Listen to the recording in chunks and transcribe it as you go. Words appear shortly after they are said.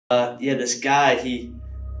Yeah, this guy,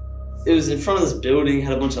 it was in front of this building,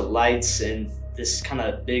 had a bunch of lights, and this kind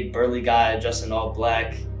of big burly guy dressed in all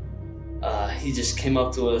black, he just came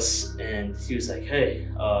up to us and he was like, "Hey,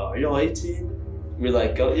 are y'all 18?" We're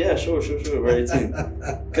like, "Oh yeah, sure, we're 18."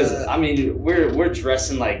 Because I mean, we're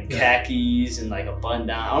dressing like khakis and like a button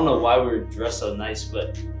down. I don't know why we're dressed so nice,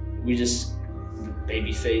 but we just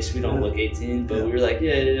baby face. We don't look 18, but we were like,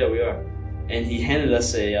 yeah, we are. And he handed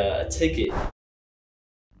us a ticket.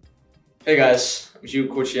 Hey guys, I'm Hugh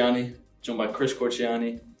Corchiani, joined by Chris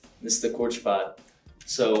Corchiani. This is the CorchPod.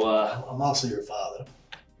 So I'm also your father.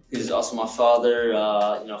 He's also my father,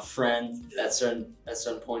 friend at certain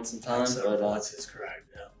points in time. That's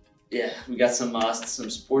correct. Yeah, we got some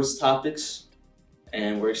sports topics,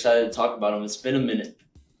 and we're excited to talk about them. It's been a minute,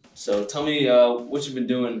 so tell me what you've been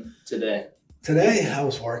doing today. Today I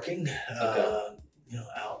was working,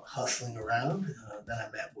 out hustling around. Then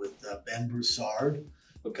I met with Ben Broussard,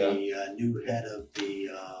 the new head of the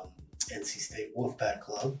NC State Wolfpack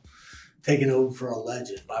Club, taking over for a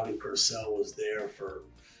legend. Bobby Purcell was there for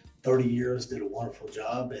 30 years, did a wonderful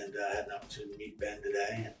job, and I had an opportunity to meet Ben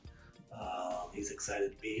today. And, he's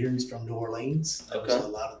excited to be here. He's from New Orleans. A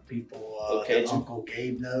lot of the people that Uncle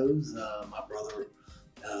Gabe knows. My brother,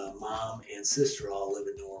 mom, and sister all live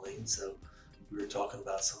in New Orleans, so we were talking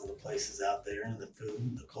about some of the places out there and the food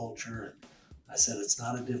and the culture. And I said, it's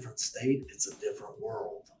not a different state, it's a different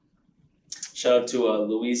world. Shout out to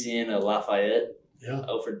Louisiana Lafayette. Yeah.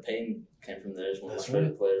 Alfred Payne came from there as one of my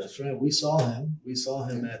favorite players. That's right. We saw him.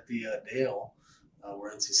 At the Dale,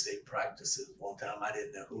 where NC State practices one time. I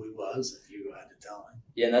didn't know who he was, and you had to tell him.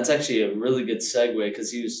 Yeah, and that's actually a really good segue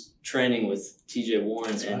because he was training with TJ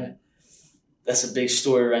Warren. That's right. That's a big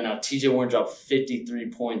story right now. TJ Warren dropped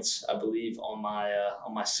 53 points, I believe, on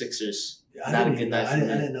my Sixers. Yeah, I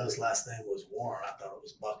didn't know his last name was Warren. I thought it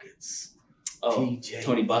was Buckets. Oh, TJ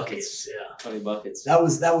Tony Buckets. Yeah, Tony Buckets. That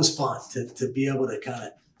was fun to be able to kind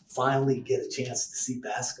of finally get a chance to see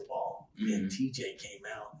basketball. Mm-hmm. And TJ came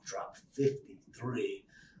out and dropped 53,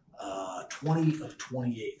 20 of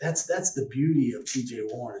 28. That's the beauty of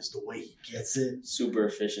TJ Warren, is the way he gets it. Super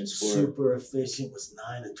efficient scorer. Super efficient. Was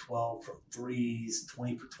 9 of 12 from threes,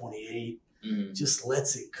 20 for 28. Mm-hmm. Just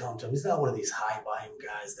lets it come to him. He's not one of these high volume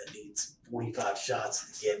guys that needs 45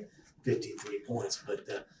 shots to get 53 points, but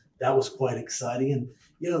that was quite exciting. And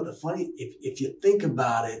the funny, if you think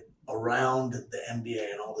about it, around the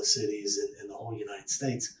NBA and all the cities in the whole United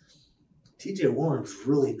States, TJ Warren's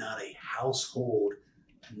really not a household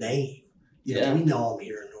name. We know him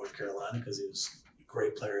here in North Carolina because he was a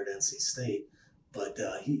great player at NC State, but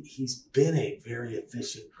he's been a very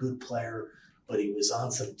efficient, good player, but he was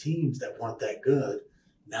on some teams that weren't that good.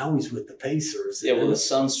 Now he's with the Pacers. Yeah, well, the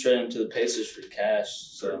Suns traded him to the Pacers for cash.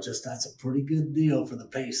 So that's a pretty good deal for the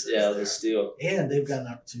Pacers. Yeah, the steal. And they've got an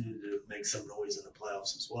opportunity to make some noise in the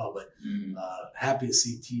playoffs as well. But happy to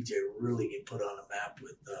see TJ really get put on the map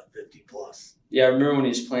with 50 plus. Yeah, I remember when he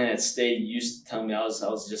was playing at State, you used to tell me I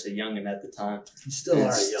was just a youngin' at the time. You still are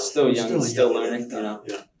young. Still learning,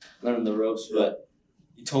 learning the ropes. Yeah. But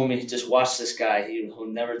you told me, just watch this guy. He'll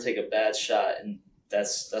never take a bad shot, and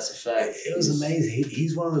that's a fact. It was amazing.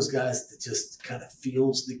 He's one of those guys that just kind of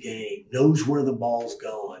feels the game, knows where the ball's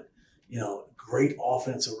going. Great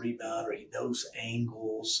offensive rebounder. He knows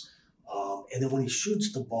angles. And then when he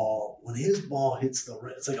shoots the ball, when his ball hits the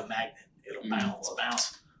rim, it's like a magnet. It'll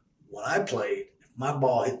bounce. When I played, if my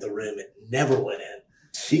ball hit the rim, it never went in.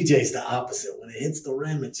 TJ's the opposite. When it hits the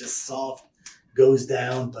rim, it's just soft, goes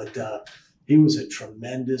down. But he was a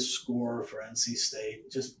tremendous scorer for NC State.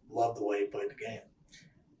 Just loved the way he played the game.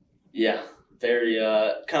 Yeah, very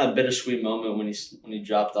kind of bittersweet moment when he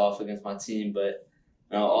dropped off against my team, but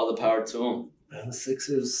all the power to him. And the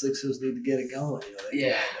Sixers need to get it going.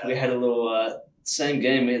 We had a little same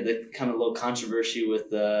game. We had the kind of little controversy with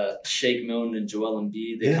Shake Milton and Joel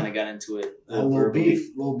Embiid. They kind of got into it. A little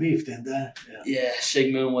beef, didn't they? Yeah,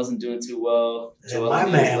 Shake Milton wasn't doing too well.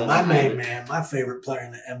 My favorite player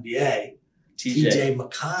in the NBA, TJ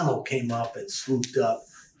McConnell, came up and swooped up.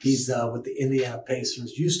 He's with the Indiana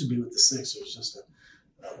Pacers. Used to be with the Sixers.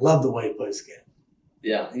 Love the way he plays the game.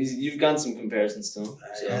 Yeah, you've gotten some comparisons to him.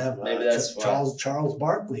 So maybe that's why. Charles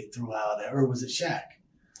Barkley threw out, or was it Shaq?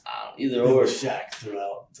 Either or. Shaq threw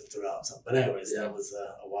out something. But anyways, that was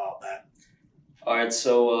a while back. All right,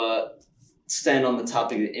 so staying on the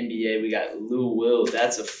topic of the NBA, we got Lou Will.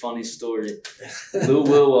 That's a funny story. Lou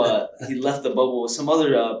Will, he left the bubble with some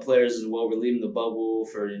other players as well. Were leaving the bubble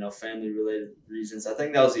for family-related reasons. I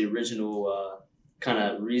think that was the original kind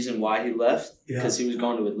of reason why he left, because he was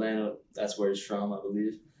going to Atlanta. That's where he's from, I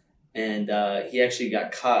believe. And he actually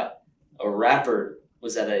got caught. A rapper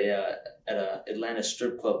was at at a Atlanta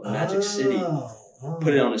strip club, Magic City. Oh.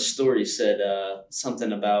 Put it on his story. Said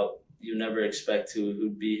something about you never expect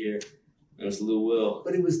who'd be here. It was Lou Will.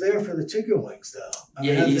 But he was there for the chicken wings, though.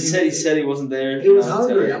 He said he wasn't there. He was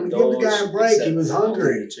hungry. I mean, give the guy a break. He was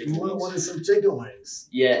hungry. He wanted some chicken wings.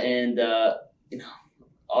 Yeah, and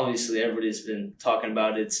obviously everybody's been talking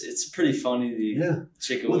about it. It's pretty funny. The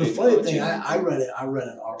chicken wings. Well, the funny thing, I read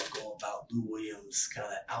an article about Lou Williams kind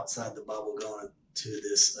of outside the bubble going to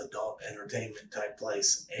this adult entertainment type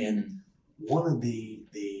place, and one of the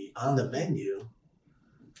on the menu,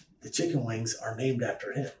 the chicken wings are named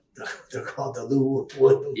after him. They're called the Lou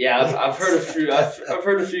Williams. Yeah, I've heard a few. I've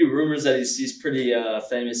heard a few rumors that he's pretty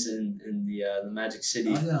famous in the Magic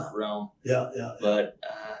City realm. Yeah. But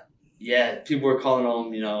people were calling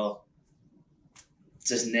him,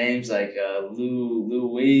 just names like Lou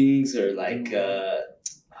Wings or like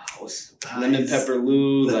Lemon Pepper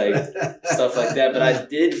Lou, like stuff like that. But I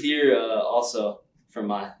did hear also from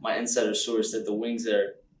my insider source that the wings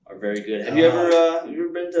there are very good. Have you ever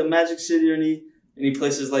been to Magic City or any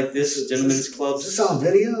places like this, gentlemen's clubs? Is this on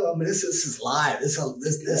video? I mean, this is live. This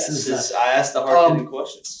is. I asked the hard-hitting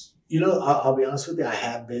questions. I'll be honest with you. I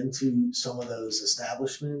have been to some of those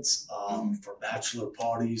establishments for bachelor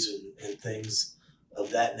parties and things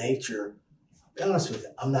of that nature. I'll be honest with you.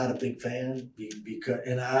 I'm not a big fan because,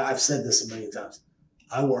 and I've said this a million times.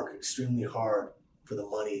 I work extremely hard for the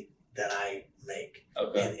money that I make,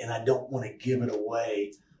 and I don't want to give it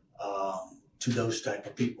away to those type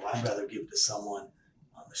of people. I'd rather give it to someone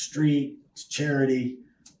on the street, to charity,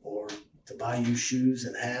 or to buy you shoes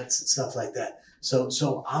and hats and stuff like that.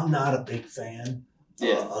 So I'm not a big fan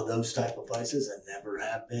of those type of places. I never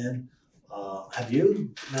have been. Have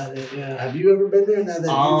you? Have you ever been there? Now that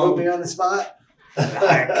you put me on the spot.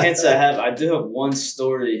 I can't say I have. I do have one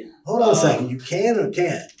story. Hold on a second. You can or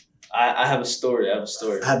can't? I have a story.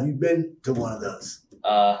 Have you been to one of those?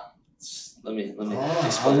 Let me.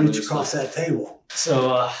 I'll reach across that table.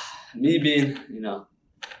 So, me being,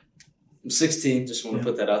 I'm 16. Just want to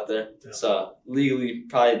put that out there. Yeah. So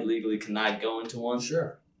probably legally cannot go into one.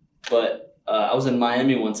 Sure. But I was in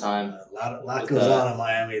Miami one time. A lot goes on in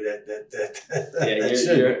Miami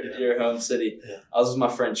your home city. Yeah. I was with my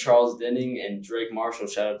friend Charles Denning and Drake Marshall.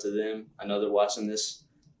 Shout out to them. I know they're watching this.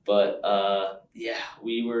 But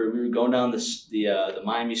we were going down the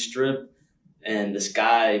Miami Strip. And this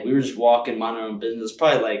guy, we were just walking, minding our own business. It was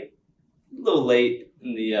probably like a little late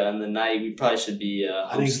in the night. We probably should be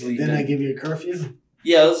sleeping. Didn't I give you a curfew?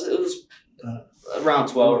 Yeah, it was around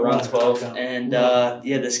 12. And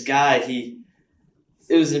this guy,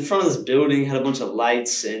 it was in front of this building, had a bunch of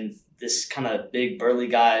lights, and this kind of big burly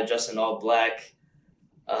guy dressed in all black.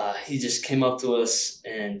 He just came up to us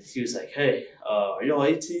and he was like, "Hey, are y'all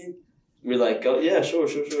 18?" We're like, "Oh yeah, sure,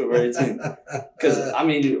 we're 18." Because I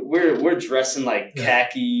mean, we're dressed in like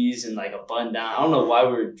khakis and like a button down. I don't know why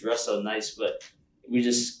we're dressed so nice, but we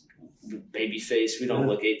just baby face. We don't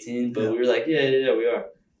look 18, but we were like, yeah, we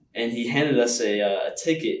are. And he handed us a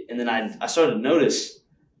ticket, and then I started to notice.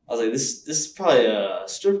 I was like, this is probably a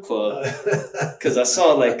strip club, because I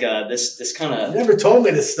saw like this kind of. You never told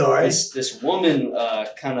me this story. This woman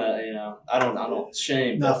kind of I don't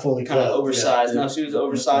shame, not fully kind of oversized. No, she was an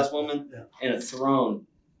oversized woman in a throne,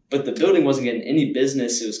 but the building wasn't getting any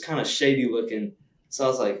business. It was kind of shady looking. So I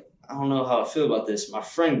was like, I don't know how I feel about this. My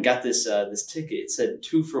friend got this ticket. It said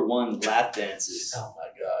 2-for-1 lap dances. Oh my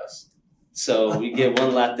gosh. So we get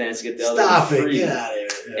one lap dance, get the other one free. Stop it! Get out of here.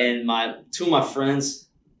 Yeah. And two of my friends.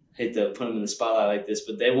 Hate to put them in the spotlight like this,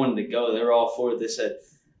 but they wanted to go. They were all for it. They said,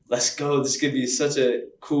 "Let's go. This could be such a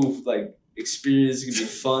cool experience. It could be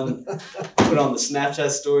fun." Put on the Snapchat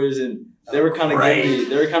stories, and they were kind of giving me.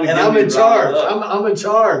 They were kind of. And I'm in charge. I'm in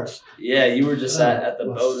charge. Yeah, you were just at the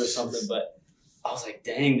boat or something, but I was like,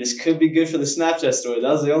 "Dang, this could be good for the Snapchat story."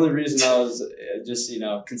 That was the only reason I was just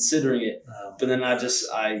considering it. But then my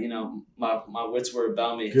wits were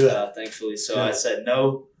about me, thankfully. So I said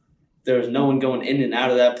no. There was no one going in and out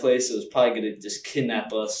of that place. It was probably going to just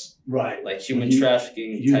kidnap us. Right. Like human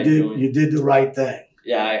trafficking type joint. You did the right thing.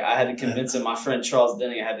 Yeah, I had to convince him. My friend Charles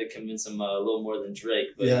Denning, I had to convince him a little more than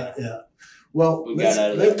Drake. But Well,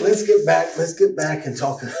 let's get back. Let's get back and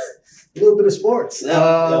talk a little bit of sports.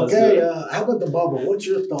 How about the bubble? What's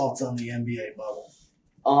your thoughts on the NBA bubble?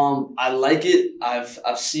 I like it.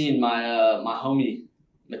 I've seen my homie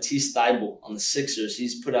Matisse Thybulle on the Sixers.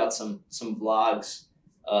 He's put out some vlogs.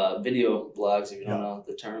 Video blogs, if you don't know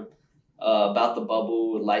the term, about the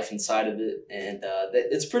bubble, life inside of it, and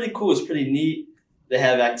it's pretty cool. It's pretty neat. They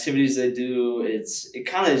have activities they do. It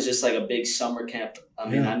kind of is just like a big summer camp. I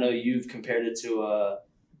mean, I know you've compared it to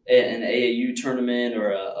an AAU tournament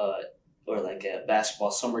or or like a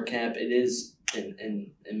basketball summer camp. It is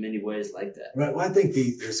in many ways like that. Right. Well, I think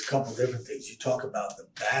there's a couple different things. You talk about the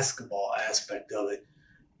basketball aspect of it.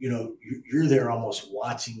 You're there almost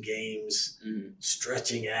watching games,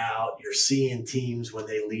 stretching out. You're seeing teams when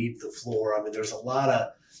they leave the floor. I mean, there's a lot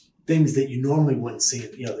of things that you normally wouldn't see.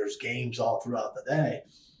 There's games all throughout the day,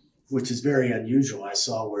 which is very unusual. I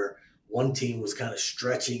saw where one team was kind of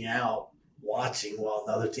stretching out, watching while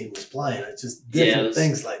another team was playing. It's just different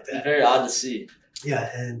things like that. Very odd to see. Yeah,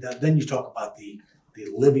 and then you talk about the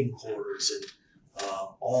living quarters and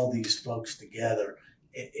all these folks together.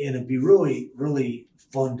 And it'd be really, really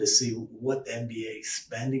fun to see what the NBA is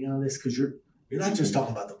spending on this, because you're not just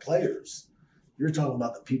talking about the players. You're talking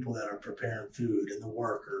about the people that are preparing food and the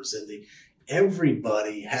workers and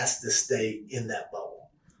everybody has to stay in that bubble.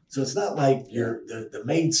 So it's not like the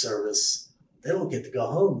maid service, they don't get to go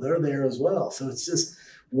home. They're there as well. So it's just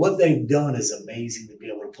what they've done is amazing to be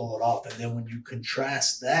able to pull it off. And then when you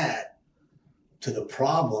contrast that to the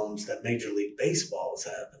problems that Major League Baseball is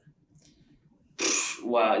having.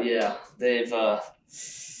 Wow, yeah, they've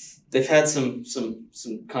had some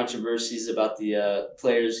controversies about the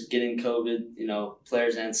players getting COVID.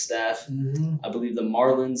 Players and staff. Mm-hmm. I believe the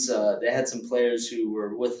Marlins they had some players who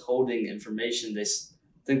were withholding information. They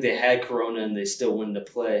think they had corona and they still wanted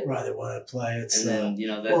to play. Right, they wanted to play. And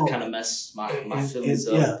then that kind of messed my Phillies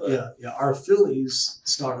up. Yeah. Our Phillies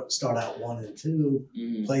start out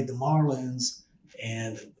 1-2, played the Marlins,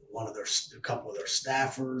 and a couple of their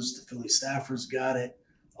staffers, the Philly staffers, got it,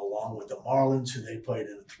 along with the Marlins, who they played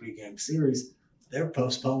in a 3-game series. They're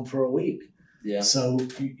postponed for a week. Yeah. So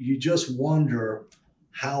you just wonder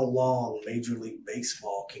how long Major League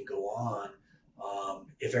Baseball can go on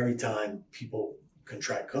if every time people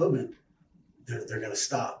contract COVID, they're going to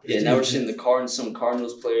stop. Yeah, now we're seeing some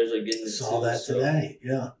Cardinals players are getting it. Saw that today,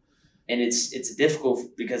 yeah. And it's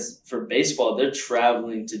difficult because for baseball, they're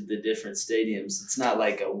traveling to the different stadiums. It's not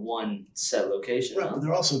like a one set location. Right, huh? but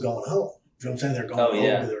they're also going home. You know what I'm saying? They're going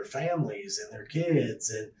home to their families and their kids,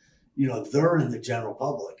 and they're in the general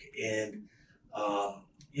public. And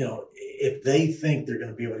if they think they're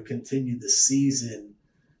going to be able to continue the season,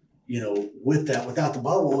 without the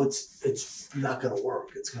bubble, it's not going to work.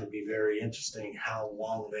 It's going to be very interesting how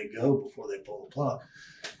long they go before they pull the plug.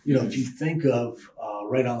 If you think of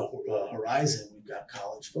right on the horizon, we've got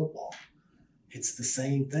college football. It's the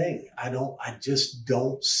same thing. I just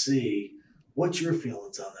don't see. What's your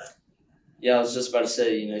feelings on that? Yeah, I was just about to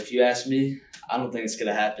say, if you ask me, I don't think it's going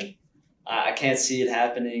to happen. I can't see it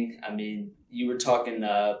happening. I mean, you were talking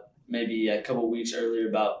maybe a couple of weeks earlier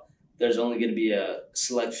about there's only going to be a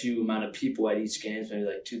select few amount of people at each game, maybe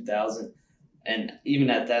like 2,000. And even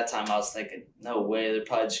at that time, I was thinking, no way, they're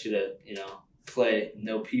probably just going to, play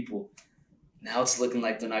no people. Now it's looking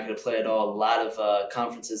like they're not going to play at all. A lot of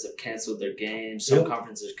conferences have canceled their games. Some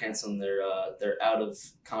conferences are canceling their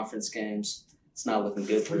out-of-conference games. It's not looking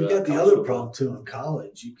good for you got the other problem, too, in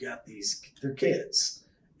college. You've got they're kids,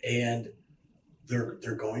 and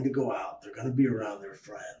they're going to go out. They're going to be around their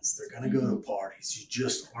friends. They're going to go to parties. You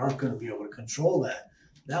just aren't going to be able to control that.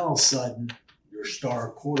 Now, all of a sudden, your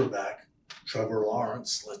star quarterback, Trevor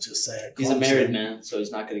Lawrence, let's just say. He's a married man, so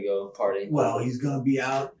he's not going to go party. Well, he's going to be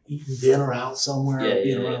out eating dinner out somewhere,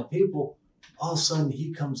 being around people. All of a sudden,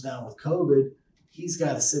 he comes down with COVID. He's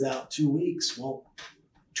got to sit out 2 weeks. Well,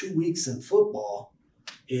 2 weeks in football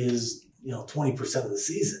is, 20% of the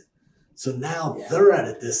season. So now they're at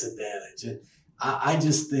a disadvantage. And I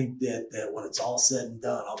just think that when it's all said and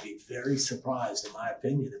done, I'll be very surprised, in my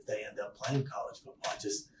opinion, if they end up playing college football. I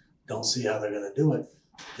just don't see how they're going to do it.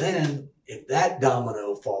 Then, if that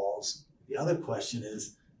domino falls, the other question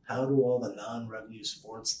is, how do all the non-revenue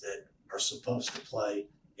sports that are supposed to play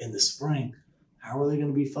in the spring, how are they going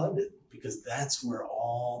to be funded? Because that's where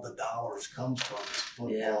all the dollars comes from, is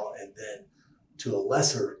football, and then to a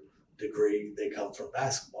lesser degree, they come from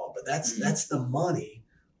basketball. But that's the money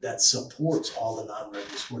that supports all the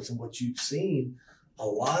non-revenue sports. And what you've seen, a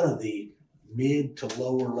lot of the mid to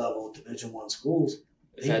lower level Division I schools,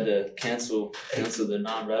 they've had to cancel their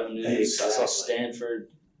non-revenues. Exactly. I saw Stanford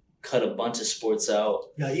cut a bunch of sports out.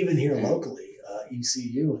 Yeah, even here locally,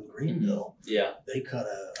 ECU in Greenville, they cut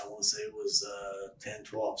I want to say it was 10,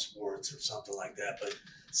 12 sports or something like that. But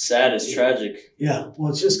sad, it's tragic. Yeah,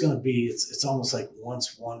 well, it's just going to be, it's almost like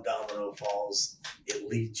once one domino falls, it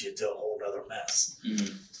leads you to a whole other mess.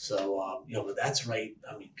 Mm-hmm. So, but that's right.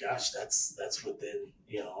 I mean, gosh, that's within,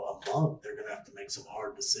 a month. They're going to have to make some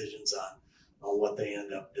hard decisions on what they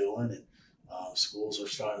end up doing. And schools are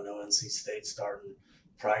starting, NC State starting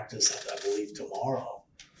practice, I believe, tomorrow.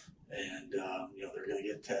 and they're going to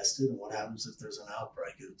get tested. And what happens if there's an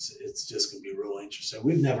outbreak? It's just going to be real interesting.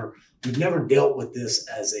 We've never dealt with this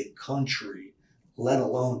as a country, let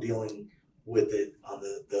alone dealing with it on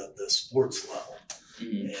the sports level.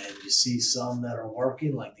 Mm-hmm. And you see some that are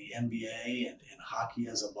working, like the NBA and hockey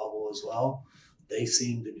has a bubble as well. They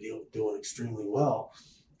seem to be doing extremely well.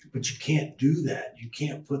 But you can't do that. You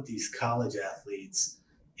can't put these college athletes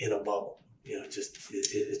in a bubble.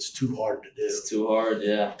 It's too hard to do. It's too hard,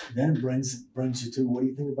 yeah. Then it brings you to, what do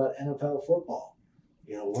you think about NFL football?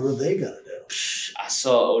 What are they going to do? I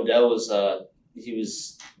saw Odell he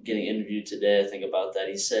was getting interviewed today, I think, about that.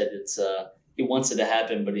 He said he wants it to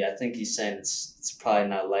happen, but I think he's saying it's probably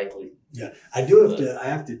not likely. Yeah, I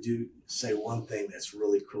have to say one thing that's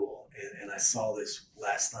really cool, and I saw this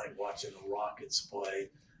last night watching the Rockets play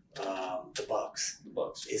the Bucks. The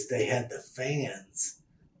Bucks. Is they had the fans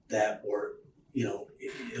that were,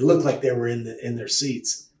 it looked like they were in their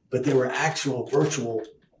seats, but they were actual virtual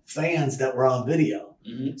fans that were on video.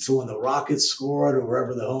 Mm-hmm. So when the Rockets scored or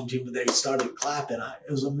wherever the home team, they started clapping. I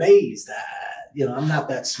was amazed that, I'm not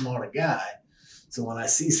that smart a guy. So when I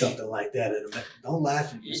see something like that, don't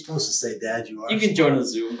laugh. You're supposed to say, Dad, you are. You can join a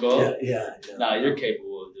Zoom call. Yeah. No, you're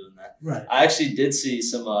capable of doing that. Right. I actually did see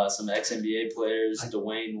some ex-NBA players.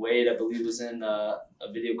 Dwayne Wade, I believe, was in a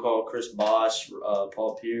video call. Chris Bosh,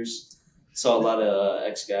 Paul Pierce. Saw a lot of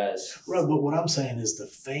ex-guys. Right, but what I'm saying is the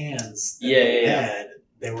fans that had,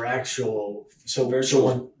 they were actual. So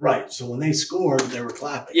when they scored, they were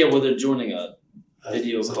clapping. Yeah, well, they're joining a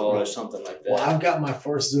video call or something like that. Well, I've got my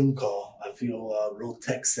first Zoom call. I feel real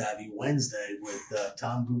tech savvy Wednesday with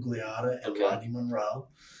Tom Gugliotta and Rodney Monroe.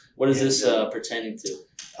 What is this pertaining to?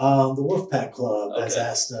 The Wolfpack Club has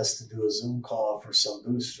asked us to do a Zoom call for some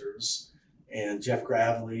boosters, and Jeff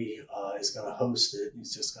Gravely is going to host it.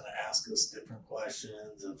 He's just going to ask us different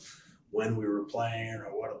questions of when we were playing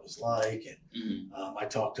or what it was like. And I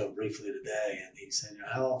talked to him briefly today, and he said,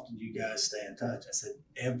 how often do you guys stay in touch? I said,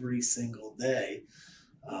 every single day.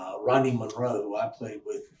 Rodney Monroe, who I played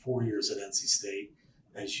with 4 years at NC State,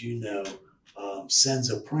 as you know,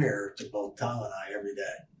 sends a prayer to both Tom and I every day.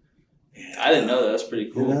 And, I didn't know that. That's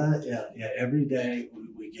pretty cool. Yeah. Every day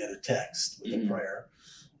we get a text with a prayer,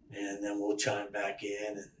 and then we'll chime back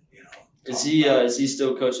in and Is he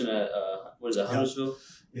still coaching at what is it, Huntersville?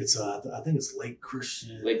 It's I think it's Lake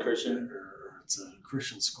Christian. Or it's a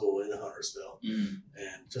Christian school in Huntersville,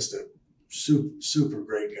 and just a super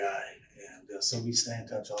great guy. And so we stay in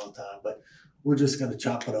touch all the time. But we're just going to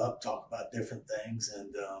chop it up, talk about different things,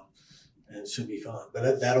 and it should be fun.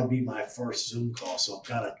 But that'll be my first Zoom call, so I'm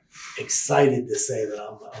kind of excited to say that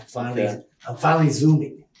I'm finally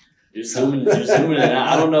Zooming. You're zooming it out.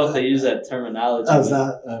 I don't know if they use that terminology. Oh, it's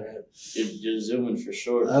not? Okay. You're zooming for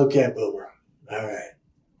sure. Okay, Boomer. All right.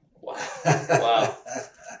 Wow.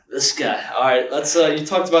 This guy. All right, let's. You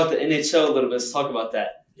talked about the NHL a little bit. Let's talk about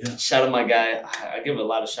that. Yeah. Shout out my guy. I give a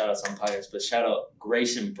lot of shout outs on podcasts, but shout out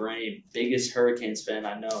Grayson Brame, biggest Hurricanes fan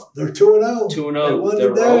I know. They're 2-0. 2-0.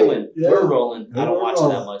 They're rolling. Yeah. We're rolling. I don't watch it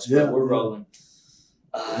that much, but we're rolling.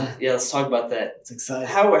 Let's talk about that. It's exciting.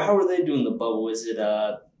 How are they doing the bubble? Is it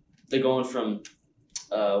they're going from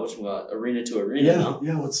arena to arena? Yeah, no?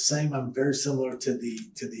 yeah. Well, it's the same. I'm very similar to the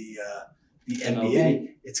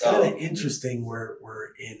NBA. It's kind of interesting where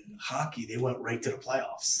in hockey they went right to the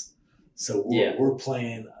playoffs. So we're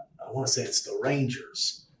playing, I want to say it's the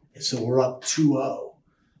Rangers. And so we're up 2-0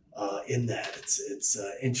 in that. It's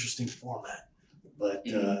an interesting format, but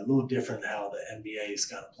a little different how the NBA is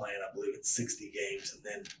kind of playing. I believe it's 60 games and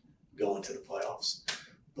then going to the playoffs.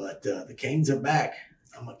 But the Canes are back.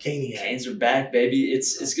 I'm a Caniac. Canes are back, baby.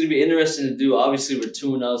 It's going to be interesting to do. Obviously, we're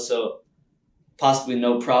 2-0, so possibly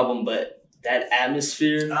no problem. But that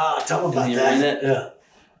atmosphere. Tell me about that. Arena, yeah.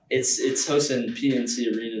 It's hosting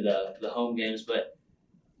PNC Arena, the home games, but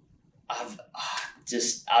I've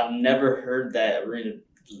never heard that arena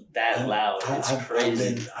that loud. It's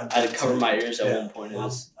crazy. I had to cover my ears at one point.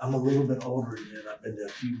 I'm a little bit older than you. I've been to a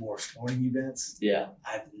few more sporting events. Yeah.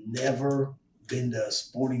 I've never been to a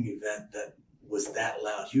sporting event that was that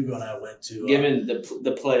loud. Hugo and I went to given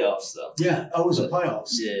the playoffs though. Yeah, it was the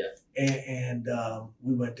playoffs. Yeah. And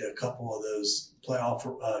we went to a couple of those playoff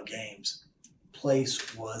games.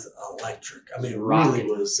 Place was electric. I mean, it really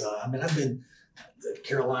was. I've been to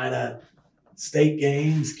Carolina State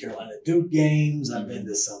games, Carolina Duke games. I've been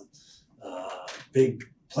to some big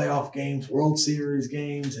playoff games, World Series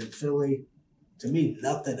games in Philly. To me,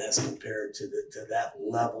 nothing has compared to that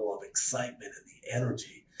level of excitement and the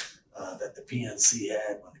energy that the PNC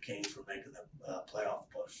had when the Canes were making the playoff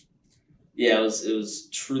push. Yeah, it was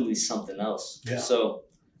truly something else. Yeah. So,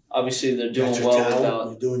 Obviously, they're doing Got your well towel?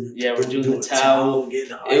 without. We're doing the towel.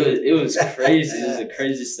 Getting It was crazy. It was the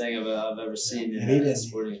craziest thing I've ever seen in a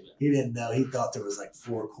sporting event. He didn't know. He thought there was like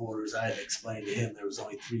 4 quarters. I had to explain to him there was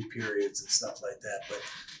only 3 periods and stuff like that. But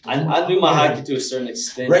I knew my hockey to a certain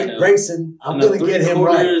extent. Grayson, I'm going to get him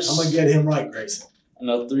right. I'm going to get him right, Grayson. I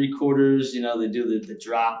know 3 quarters. You know they do the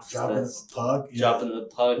drop. Dropping the puck. Dropping the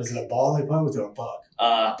puck. Is it a ball they play with or a puck?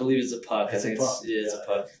 I believe it's a puck. It's a puck. It's a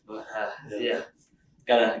puck. But yeah.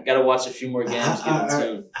 Gotta watch a few more games. Get in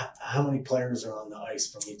tune. How many players are on the ice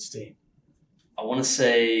from each team? I want to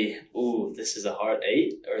say, this is a hard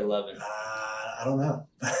 8 or 11. I don't know.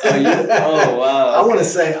 Oh wow! Okay. I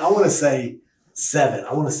want to say 7.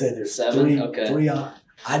 I want to say there's 7. Okay. 3 on.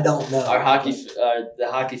 I don't know. The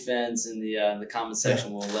hockey fans in the comment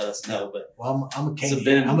section will let us know. But I'm a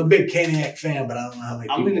Caniac. I'm a big Caniac fan, but I don't know how many.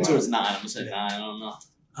 I'm leaning towards 9. I'm gonna say 9. I don't know.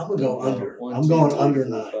 I'm gonna go under. 1, I'm 2, going 3, under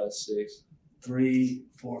 4, 9. 5, 6. 3,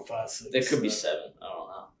 4, 5, 6. There could be 7. I don't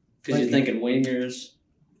know. Because you're thinking wingers.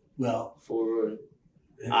 Well, forward.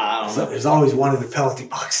 I don't know. There's always one in the penalty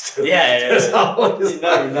box too. Yeah. You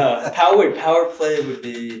never know. Power play would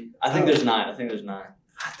be. I think there's 9. I think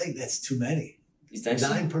that's too many. You think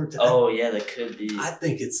 9 per time? Oh yeah, that could be. I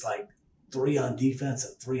think it's like 3 on defense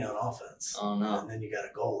and 3 on offense. Oh no. And then you got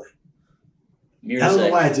a goalie. Mirzek. I don't know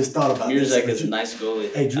why I just thought about this. Mirzek is a nice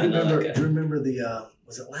goalie. Hey, do you remember the?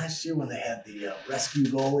 Was it last year when they had the rescue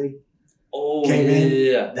goalie? Oh, came in?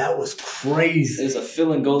 Yeah. That was crazy. It was a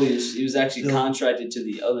fill-in goalie. He was actually contracted to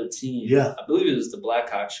the other team. Yeah. I believe it was the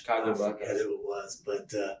Blackhawks, Chicago Blackhawks. I forget who it was,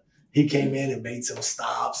 but he came in and made some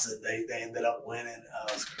stops, and they ended up winning. Oh,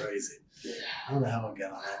 it was crazy. Yeah. I don't know how I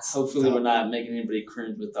got on that. Hopefully we're not making anybody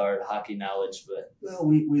cringe with our hockey knowledge, but well,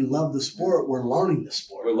 we love the sport. We're learning the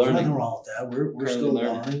sport. We're learning. There's nothing wrong with that. We're still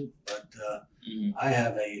learning. But I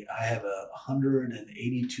have a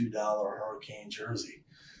 $182 Hurricane jersey.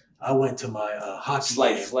 I went to my hockey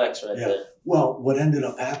slight game. flex right there. Well, what ended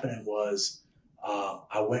up happening was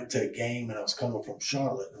I went to a game and I was coming from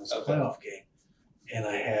Charlotte. And it was a playoff game, and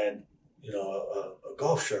I had a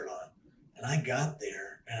golf shirt on, and I got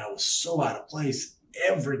there and I was so out of place.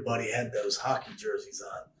 Everybody had those hockey jerseys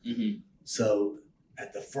on. Mm-hmm. So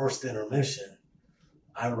at the first intermission,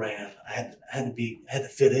 I ran. I had to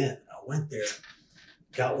fit in. I went there,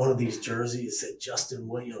 got one of these jerseys. It said Justin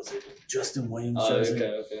Williams. Jersey.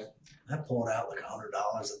 Okay. I pulled out like $100. I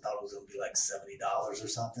thought it was going to be like $70 or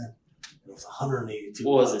something. It was $182.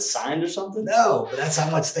 What was it, signed or something? No, but that's how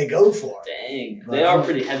much they go for. Dang, they are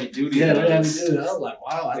pretty heavy duty. Yeah, they're heavy duty. I was like,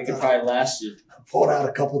 wow. They could probably last you. I pulled out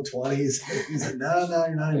a couple 20s. He's like, no,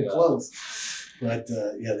 you're not even close. But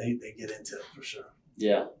they get into it for sure.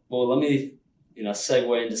 Yeah. Well, let me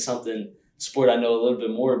segue into sport I know a little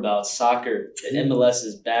bit more about, soccer. The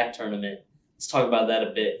MLS's back tournament. Let's talk about that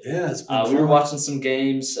a bit. Yeah, it's been we were watching some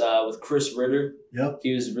games with Chris Ritter. Yep.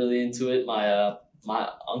 He was really into it. My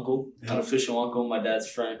uncle, unofficial uncle, my dad's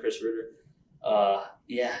friend, Chris Ritter.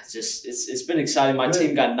 It's been exciting. My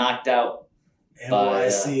team got knocked out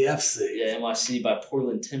NYCFC. NYC by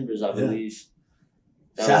Portland Timbers, I believe.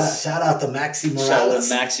 Shout out to Maxi Morales. Shout out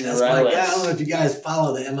to Maxi Morales. I don't know if you guys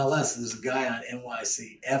follow the MLS. There's a guy on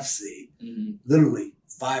NYCFC, literally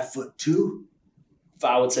 5'2".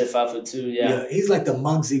 I would say 5'2". Yeah, he's like the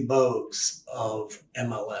Muggsy Bogues of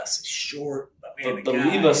MLS. He's short, but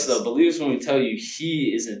believe us when we tell you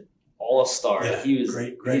he is an all-star. Yeah, he was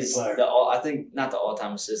great player. I think not the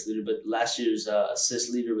all-time assist leader, but last year's assist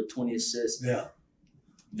leader with 20 assists. Yeah.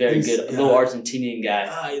 Very good. A little Argentinian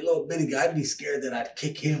guy. A little bitty guy. I'd be scared that I'd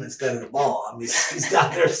kick him instead of the ball. I mean, he's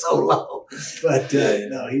down there so low. But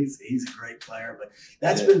no, he's a great player. But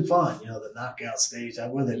that's been fun. The knockout stage. I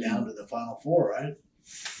went down to the Final Four, right?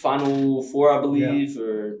 Final Four, I believe,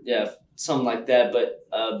 or something like that. But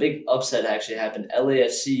a big upset actually happened.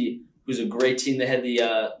 LAFC, who's a great team. They had the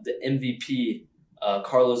MVP,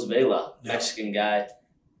 Carlos Vela, Mexican guy.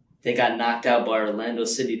 They got knocked out by Orlando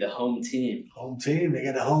City, the home team. They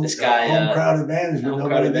got a home crowd advantage.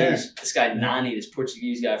 This guy Nani, this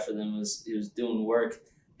Portuguese guy for them, was doing work.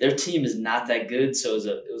 Their team is not that good, so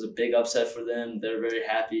it was a big upset for them. They're very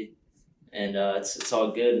happy, and it's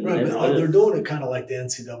all good. Right, but they're doing it kind of like the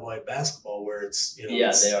NCAA basketball, where it's they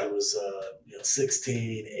are. It was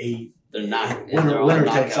 16, 8. They're not. Winner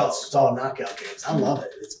takes all. It's all knockout games. I love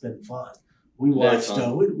it. It's been fun. We watched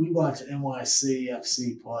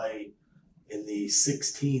NYCFC play in the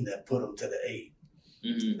 16 that put them to the 8.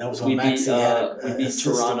 Mm-hmm. That was when Maxi had we beat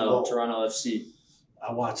Toronto FC.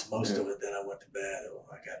 I watched most of it, then I went to bed.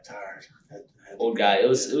 I got tired. Old guy. It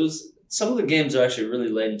was some of the games are actually really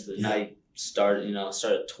late into the night. Start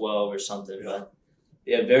at 12 or something. Yeah.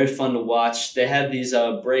 But very fun to watch. They had these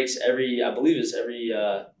breaks every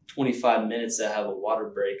 25 minutes to have a water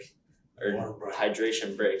break or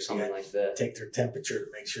hydration break, something like that. Take their temperature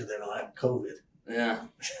to make sure they don't have COVID. Yeah.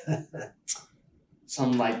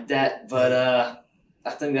 Something like that. But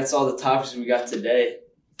I think that's all the topics we got today.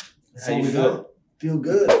 How you feel? Feel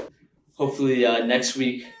good. Hopefully next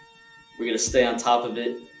week we're gonna stay on top of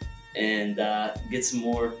it and get some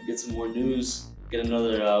more news. Get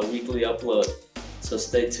another weekly upload. So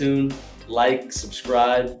stay tuned. Like,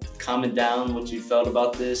 subscribe, comment down what you felt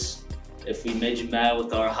about this. If we made you mad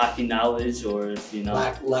with our hockey knowledge, or if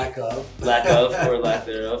lack of or lack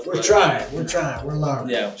thereof. We're trying. We're learning.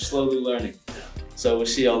 Yeah, we're slowly learning. So we'll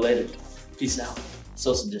see y'all later. Peace out.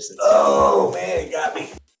 Social distance. Oh man, it got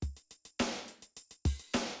me.